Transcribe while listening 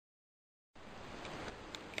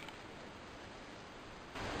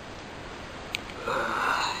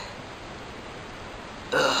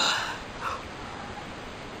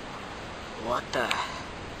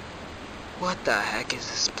the heck is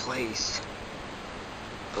this place?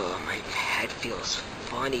 Oh, my head feels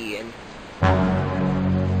funny and...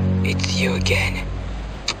 It's you again.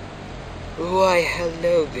 Why,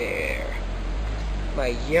 hello there.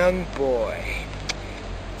 My young boy.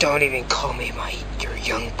 Don't even call me your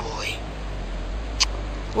young boy.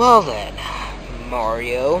 Well then,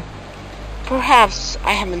 Mario. Perhaps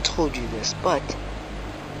I haven't told you this, but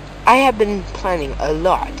I have been planning a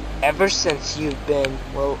lot ever since you've been,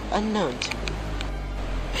 well, unknown to me.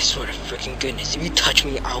 I swear to freaking goodness, if you touch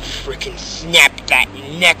me, I'll freaking snap that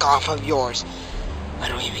neck off of yours. I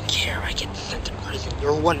don't even care. I get sent to prison.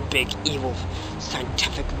 You're one big, evil,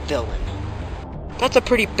 scientific villain. That's a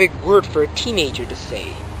pretty big word for a teenager to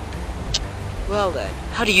say. Well then,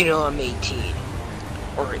 how do you know I'm 18?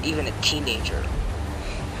 Or even a teenager?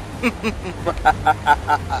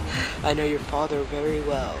 I know your father very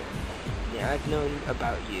well. Yeah, I've known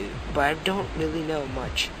about you, but I don't really know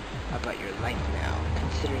much about your life now,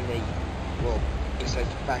 considering that you, well, besides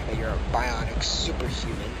the fact that you're a bionic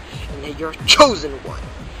superhuman, and that you're a chosen one.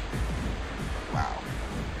 Wow.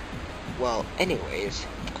 Well, anyways,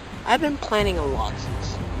 I've been planning a lot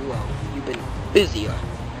since, well, you've been busier.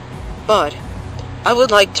 But I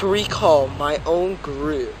would like to recall my own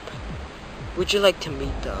group. Would you like to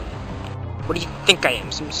meet them? What do you think I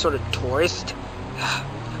am, some sort of tourist?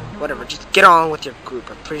 Whatever, just get on with your group.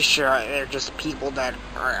 I'm pretty sure they're just people that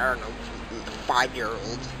are, I don't know,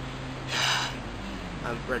 5-year-olds.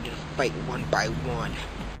 I'm ready to fight one by one.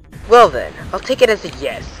 Well then, I'll take it as a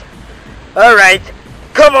yes. Alright,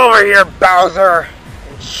 come over here, Bowser,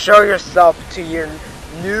 and show yourself to your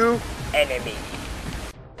new enemy.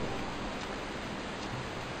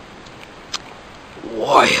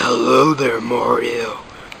 Why, hello there, Mario.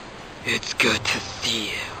 It's good to see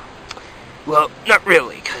you. Well, not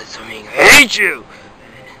really, because, I mean, I hate you!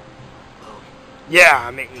 Well, yeah, I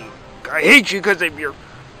mean, I hate you because of your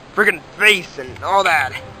friggin' face and all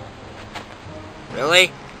that.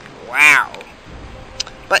 Really? Wow.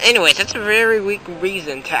 But anyways, that's a very weak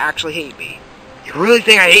reason to actually hate me. You really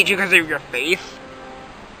think I hate you because of your face?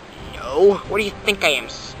 No. What do you think I am,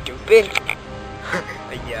 stupid?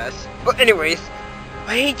 Yes. But anyways,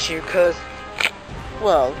 I hate you because,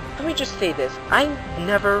 well, let me just say this. I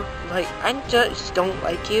just don't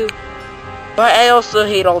like you. But I also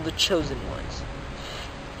hate all the chosen ones.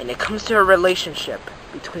 And it comes to a relationship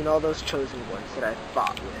between all those chosen ones that I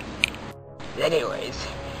fought with. Anyways,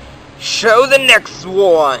 show the next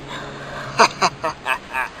one.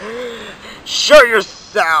 Show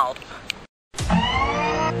yourself.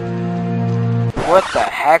 What the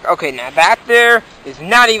heck? Okay, now that there is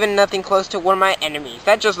not even nothing close to one of my enemies.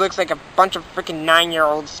 That just looks like a bunch of freaking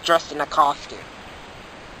 9-year-olds dressed in a costume.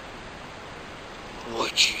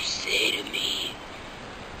 What'd you say to me?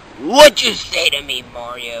 What'd you say to me,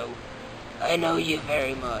 Mario? I know you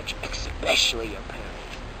very much, especially your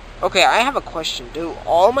parents. Okay, I have a question. Do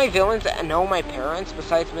all my villains know my parents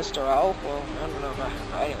besides Mr. L? Well, I don't know about him,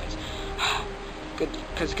 but anyways.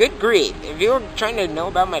 Because good grief, if you were trying to know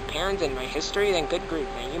about my parents and my history, then good grief,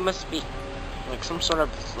 man, you must be like some sort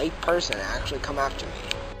of late person to actually come after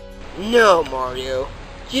me. No, Mario,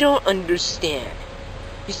 you don't understand.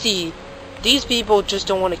 You see, these people just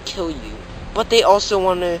don't want to kill you, but they also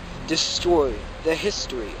want to destroy the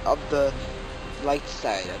history of the light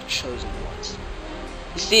side of chosen ones.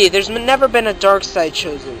 You see, there's never been a dark side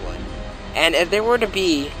chosen one, and if there were to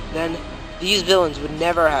be, then these villains would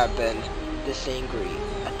never have been this angry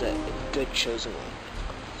at the good chosen one.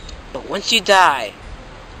 But once you die,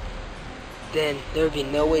 then there would be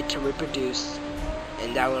no way to reproduce,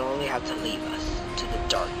 and that would only have to leave us to the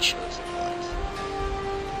dark chosen ones.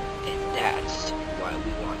 And that's why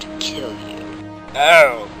we want to kill you.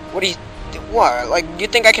 Oh, what do you... What? Like, you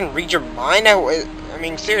think I can read your mind? I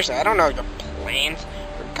mean, seriously, I don't know your plans.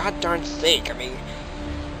 For god darn sake, I mean,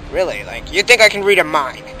 really, like, you think I can read a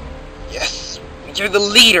mind? Yes, you're the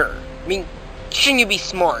leader. I mean, shouldn't you be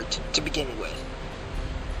smart to begin with?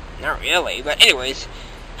 Not really, but anyways.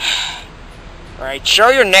 Alright, show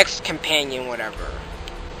your next companion whatever.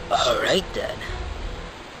 Alright then.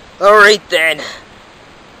 Alright then.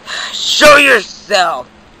 Show yourself!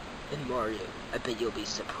 And Mario, I bet you'll be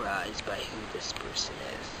surprised by who this person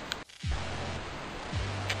is.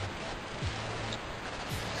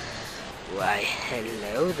 Why,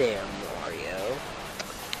 hello there, Mario.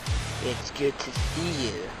 It's good to see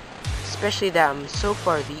you. Especially that I'm so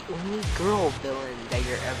far the only girl villain that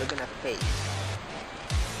you're ever gonna face.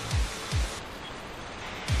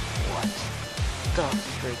 What the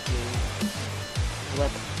freaking...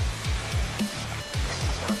 What?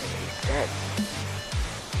 This doesn't make sense.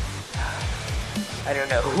 I don't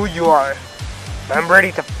know who you are, but I'm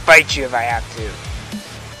ready to fight. fight you if I have to.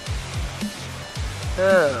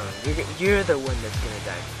 Oh, you're the one that's gonna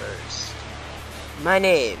die first. My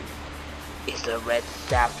name is the Red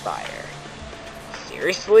Sapphire.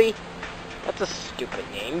 Seriously? That's a stupid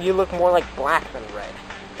name. You look more like black than red.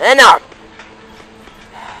 Enough!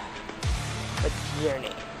 What's your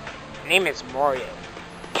name? My name is Mario.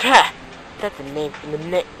 Pah! That's a name from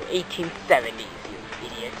the 1870s, you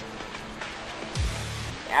idiot.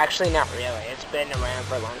 Actually, not really. It's been around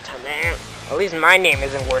for a long time. At least my name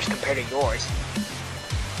isn't worse compared to yours.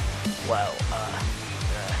 Well,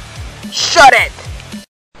 shut it!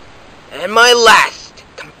 And my last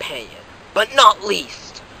companion, but not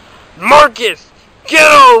least, Marcus, get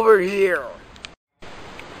over here!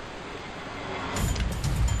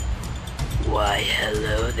 Why,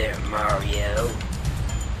 hello there, Mario.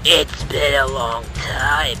 It's been a long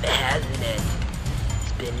time, hasn't it?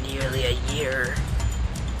 It's been nearly a year,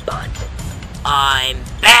 but I'm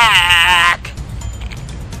back!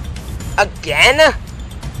 Again?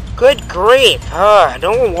 Good grief,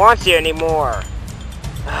 no one wants you anymore.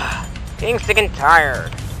 Getting sick and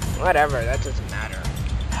tired. Whatever, that doesn't matter.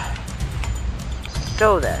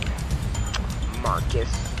 So then,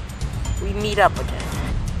 Marcus, we meet up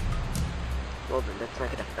again. Well then, that's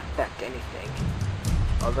not gonna affect anything.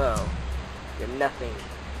 Although, you're nothing,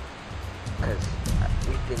 because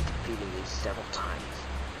we've been defeating you several times.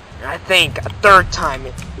 And I think a third time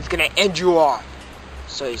is gonna end you off.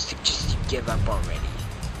 So you suggest you give up already.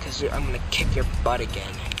 Because I'm gonna kick your butt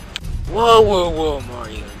again. Whoa,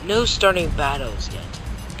 Mario. No starting battles yet.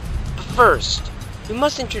 But first, we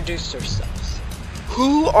must introduce ourselves.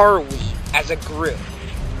 Who are we as a group?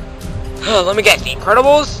 Let me guess, the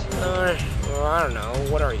Incredibles? Well, I don't know.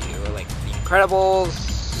 What are you? Like, the Incredibles?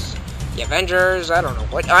 The Avengers? I don't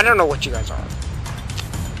know what you guys are.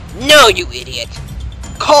 No, you idiot!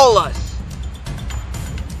 Call us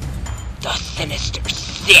the Sinister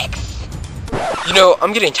Six! You know,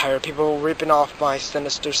 I'm getting tired of people ripping off my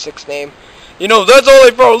Sinister Six name. You know, that's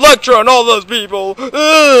only for Electra and all those people!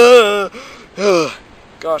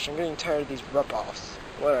 Gosh, I'm getting tired of these rip-offs.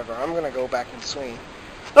 Whatever, I'm gonna go back and swing.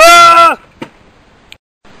 Ah!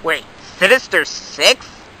 Wait, Sinister Six?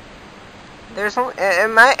 There's only,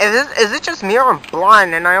 is it just me or I'm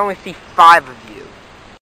blind and I only see 5 of you?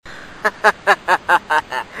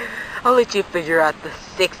 I'll let you figure out the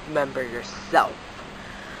 6th member yourself.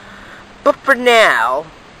 But for now,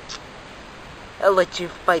 I'll let you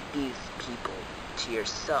fight these people to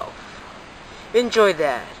yourself. Enjoy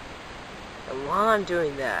that. And while I'm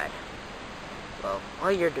doing that, well,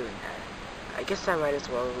 while you're doing that, I guess I might as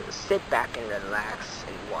well sit back and relax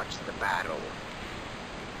and watch the battle.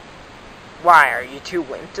 Why, are you too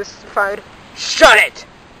wimp to fight? Shut it!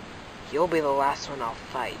 You'll be the last one I'll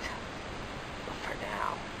fight. But for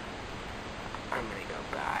now, I'm gonna go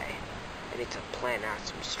by. I need to plan out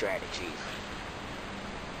some strategies.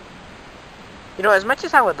 You know, as much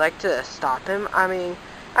as I would like to stop him, I mean,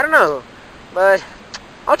 I don't know, but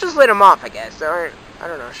I'll just let him off, I guess. Or, I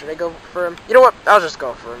don't know, should I go for him? You know what? I'll just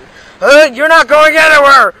go for him. You're not going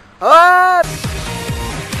anywhere!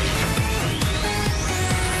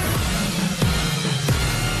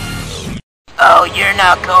 Oh, you're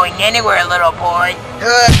not going anywhere, little boy.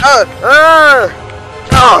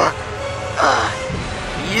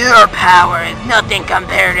 Your power is nothing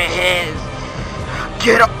compared to his.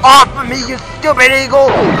 Get off of me, you stupid eagle!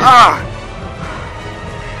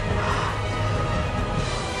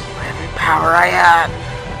 Every power I have.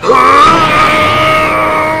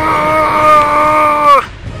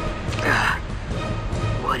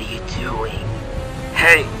 What are you doing?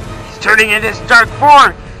 Hey, he's turning into his dark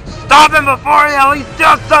form. Stop him before he at least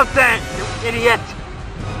does something, you idiot!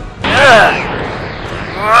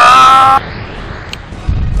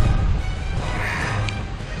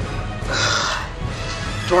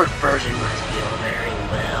 Dark version must feel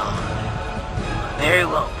very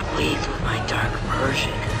well pleased with my dark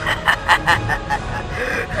version.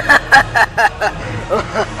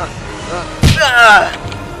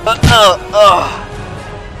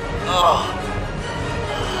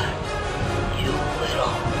 You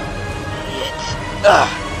little idiot.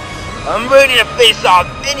 I'm ready to face off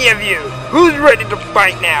any of you. Who's ready to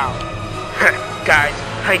fight now? Guys,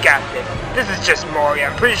 I got this. This is just Mario.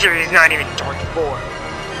 I'm pretty sure he's not even dark form.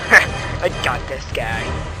 I got this guy.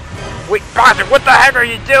 Wait, Bowser, what the heck are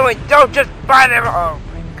you doing? Don't just fight him! Oh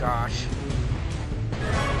my gosh.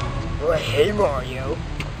 Well, hey Mario.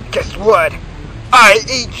 Guess what? I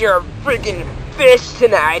ate your freaking fish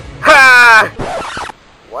tonight! Ha!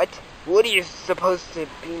 What? What are you supposed to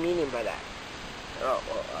be meaning by that?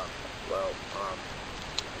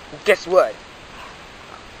 Guess what?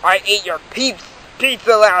 I ate your peeps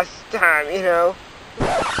pizza last time, you know?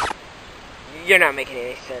 You're not making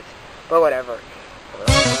any sense, but whatever. What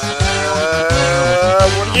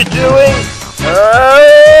are you doing?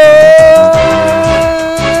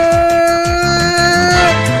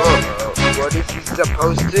 What is he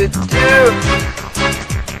supposed to do?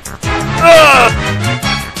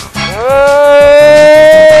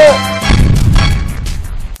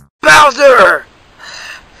 Bowser!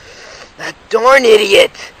 That darn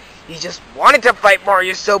idiot! He just wanted to fight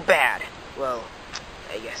Mario so bad. Well,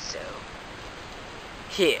 I guess so.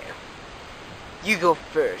 Here. You go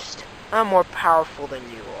first. I'm more powerful than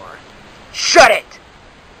you are. Shut it!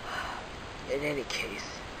 In any case,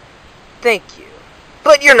 thank you.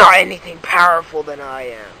 But you're not anything powerful than I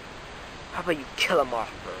am. How about you kill him off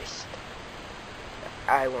first?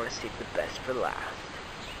 I want to save the best for last.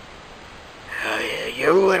 Oh yeah,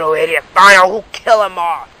 you little idiot. Fine, I'll kill him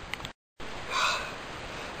off.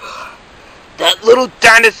 That little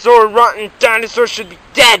dinosaur, rotten dinosaur should be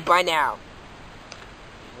dead by now.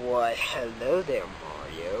 Why, hello there,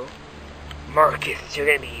 Mario. Marcus, you're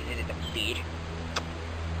gonna be easy to defeat.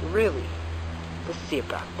 Really? Let's see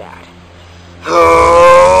about that.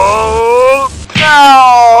 Oh,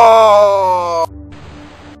 no!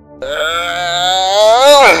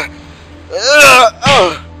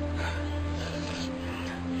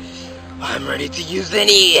 I'm ready to use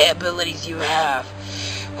any abilities you have.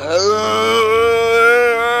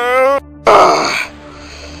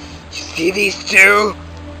 You see these two?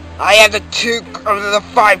 I have the 2 of the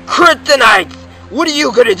 5 kryptonites! What are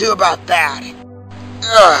you gonna do about that?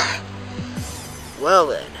 Well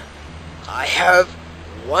then, I have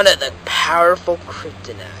one of the powerful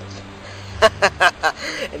kryptonites.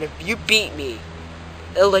 And if you beat me,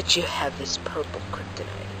 I'll let you have this purple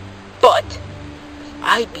kryptonite. But, if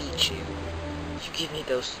I beat you, you give me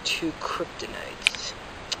those 2 kryptonites.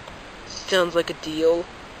 Sounds like a deal?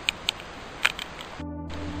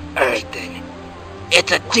 Alright then.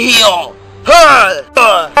 It's a deal!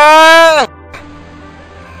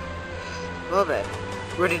 Well then,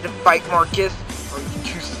 ready to fight, Marcus? Or are you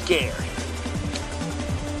too scared?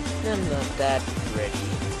 I'm not that ready,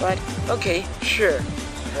 but okay, sure.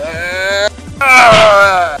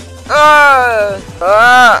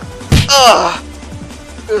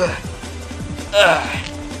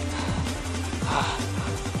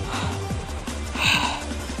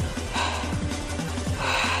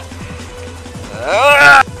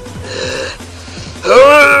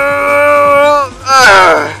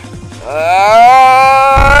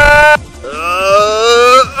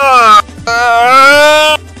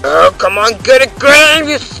 Oh, come on, get it, Graham,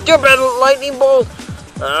 you stupid lightning bolt!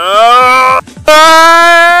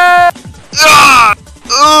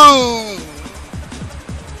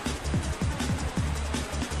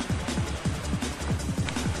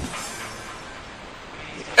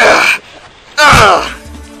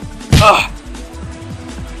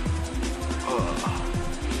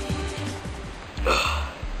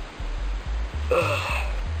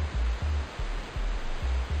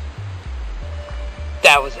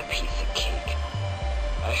 That was a piece of cake.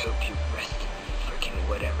 I hope you rest in freaking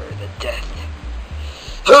whatever the death.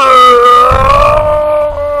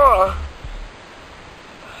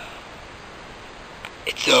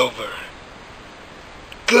 It's over.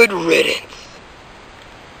 Good riddance.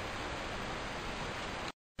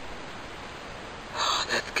 Oh,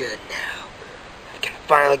 that's good now. I can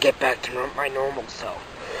finally get back to my normal self.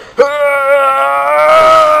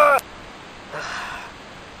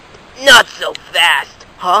 Not so fast,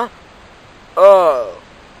 huh? Oh,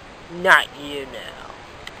 not you now.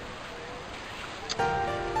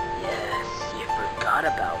 Yes, you forgot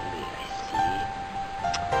about me, I see.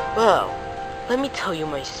 Well, let me tell you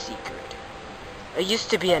my secret. I used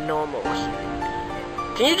to be a normal human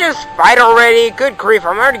being. Can you just fight already? Good grief,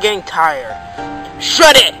 I'm already getting tired.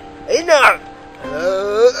 Shut it! Enough!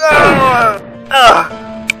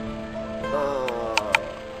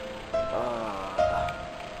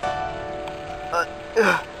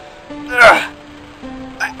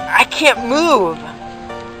 I can't move!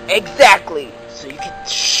 Exactly! So you can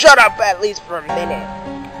shut up at least for a minute.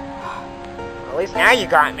 At least now you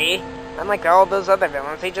got me. Unlike all those other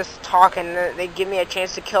villains, they just talk and they give me a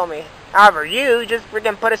chance to kill me. However, you just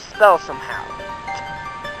freaking put a spell somehow.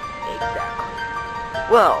 Exactly.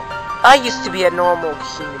 Well, I used to be a normal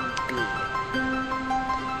human being.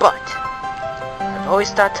 But, I've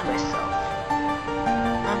always thought to myself,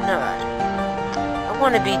 I'm not. I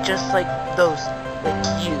want to be just like those, like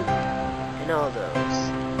you, and all those.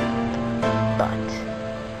 But,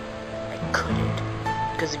 I couldn't,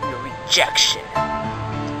 because of your rejection. I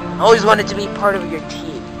always wanted to be part of your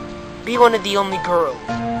team, be one of the only girls.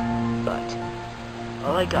 But,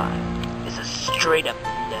 All I got is a straight up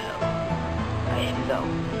no. I felt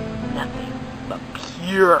nothing but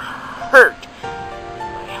pure hurt in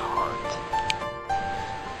my heart.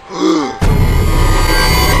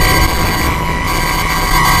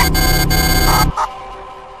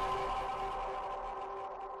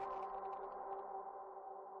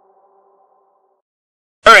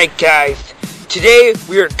 Alright guys, today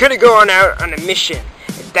we are gonna go out on a mission,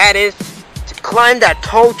 and that is to climb that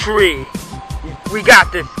tall tree. We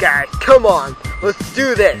got this, guys. Come on, let's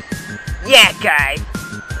do this. Yeah, guys.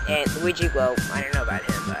 And Luigi, well, I don't know about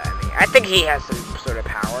him, but I think he has some sort of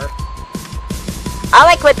power. I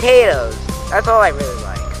like potatoes. That's all I really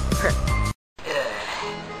like.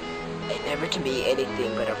 I never can be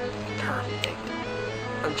anything but a perfect.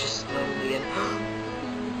 I'm just lonely and...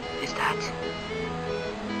 Is that...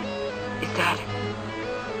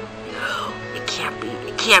 No, it can't be.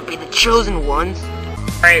 It can't be the chosen ones.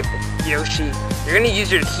 Alright, Yoshi, you're gonna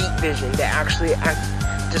use your heat vision to actually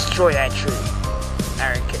destroy that tree.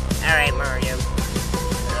 Alright, Mario.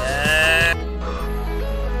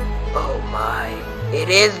 Oh my, it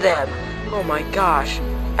is them. Oh my gosh,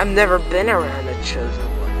 I've never been around a chosen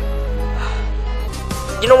one.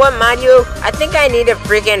 You know what, Mario? I think I need a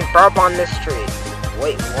freaking burp on this tree.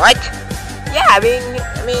 Wait, what? Yeah, I mean,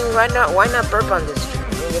 why not burp on this tree? I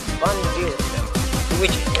mean, it's fun to do so.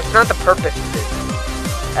 Which, it's not the purpose of this.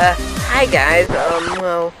 Hi guys,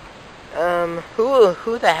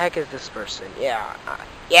 who the heck is this person? Yeah.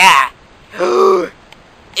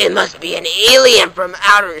 It must be an alien from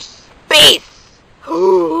outer space!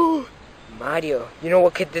 Mario, you know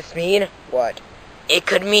what could this mean? What? It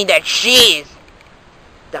could mean that she's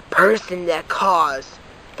the person that caused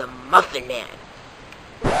the Muffin Man.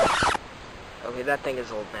 Okay, that thing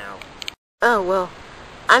is old now. Oh, well,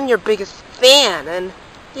 I'm your biggest fan, and,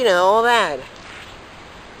 you know, all that.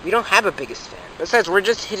 We don't have a biggest fan. Besides, we're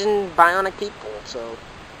just hidden bionic people, so...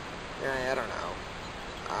 I don't know.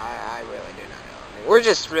 I really do not know. I mean, we're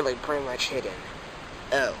just really pretty much hidden.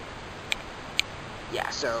 Oh. Yeah,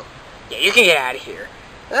 so... Yeah, you can get out of here.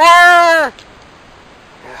 Ah!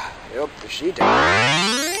 Yep, she did.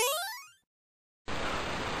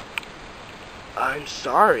 I'm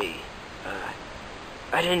sorry.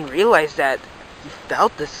 I didn't realize that you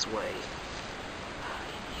felt this way.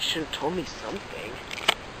 You should have told me something.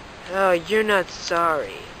 Oh, you're not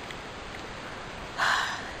sorry.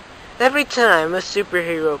 Every time a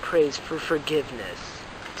superhero prays for forgiveness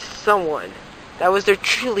to someone that was their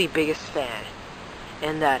truly biggest fan,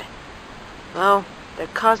 and that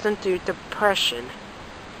caused them through depression,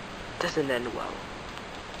 doesn't end well.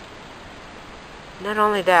 Not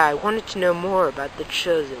only that, I wanted to know more about the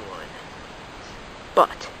Chosen One.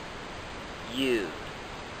 But you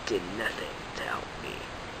did nothing to help me.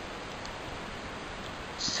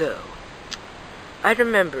 So, I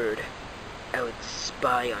remembered I would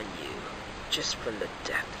spy on you just from the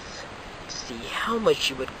depths to see how much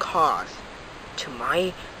you would cause to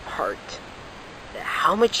my heart, that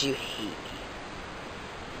how much you hate me.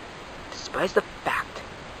 Despite the fact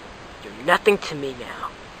you're nothing to me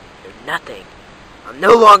now. You're nothing. I'm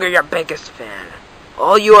no longer your biggest fan.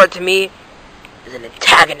 All you are to me is an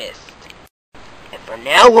antagonist. And from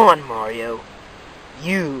now on, Mario,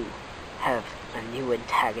 you have a new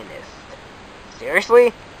antagonist.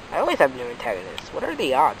 Seriously? I always have new antagonists. What are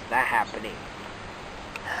the odds of that happening?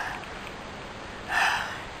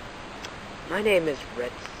 My name is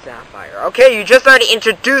Red Sapphire. Okay, you just already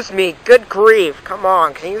introduced me. Good grief. Come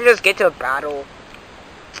on, can you just get to a battle?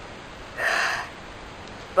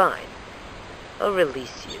 Fine. I'll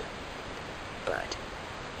release you. But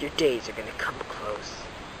your days are gonna come close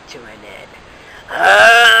to an end.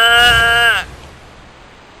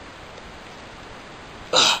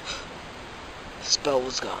 The spell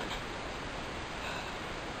was gone.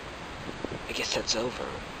 I guess that's over.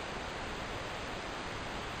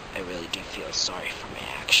 I really do feel sorry for my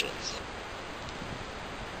actions.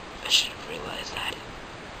 I should have realized that.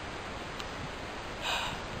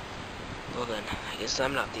 Well then, I guess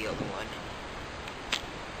I'm not the only one.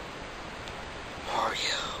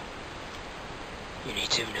 Mario, you need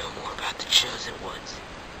to know more about the Chosen Ones.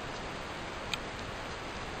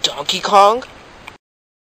 Donkey Kong?